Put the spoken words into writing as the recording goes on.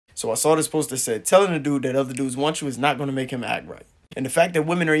So I saw this post that said, telling a dude that other dudes want you is not going to make him act right. And the fact that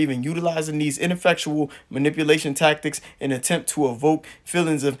women are even utilizing these ineffectual manipulation tactics in an attempt to evoke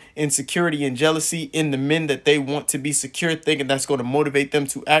feelings of insecurity and jealousy in the men that they want to be secure, thinking that's going to motivate them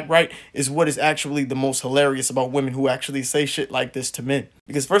to act right, is what is actually the most hilarious about women who actually say shit like this to men.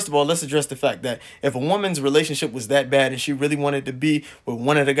 Because first of all, let's address the fact that if a woman's relationship was that bad and she really wanted to be with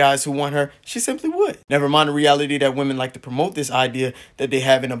one of the guys who want her, she simply would. Never mind the reality that women like to promote this idea that they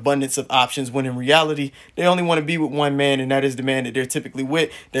have an abundance of options, when in reality, they only want to be with one man, and that is the man that they're typically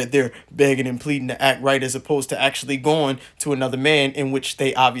with, that they're begging and pleading to act right, as opposed to actually going to another man in which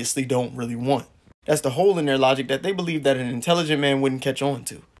they obviously don't really want. That's the hole in their logic that they believe that an intelligent man wouldn't catch on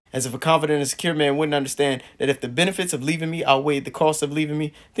to. As if a confident and secure man wouldn't understand that if the benefits of leaving me outweighed the cost of leaving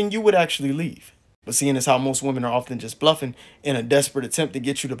me, then you would actually leave. But seeing as how most women are often just bluffing in a desperate attempt to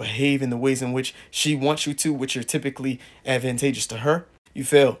get you to behave in the ways in which she wants you to, which are typically advantageous to her, you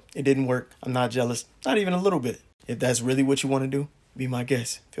fail. It didn't work. I'm not jealous. Not even a little bit. If that's really what you want to do, be my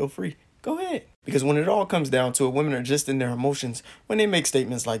guest. Feel free. Go ahead. Because when it all comes down to it, women are just in their emotions when they make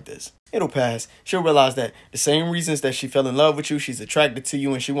statements like this. It'll pass. She'll realize that the same reasons that she fell in love with you, she's attracted to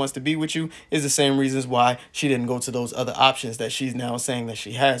you, and she wants to be with you, is the same reasons why she didn't go to those other options that she's now saying that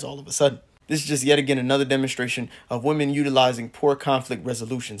she has all of a sudden. This is just yet again another demonstration of women utilizing poor conflict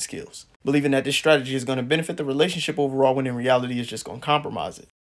resolution skills, believing that this strategy is going to benefit the relationship overall when in reality it's just going to compromise it.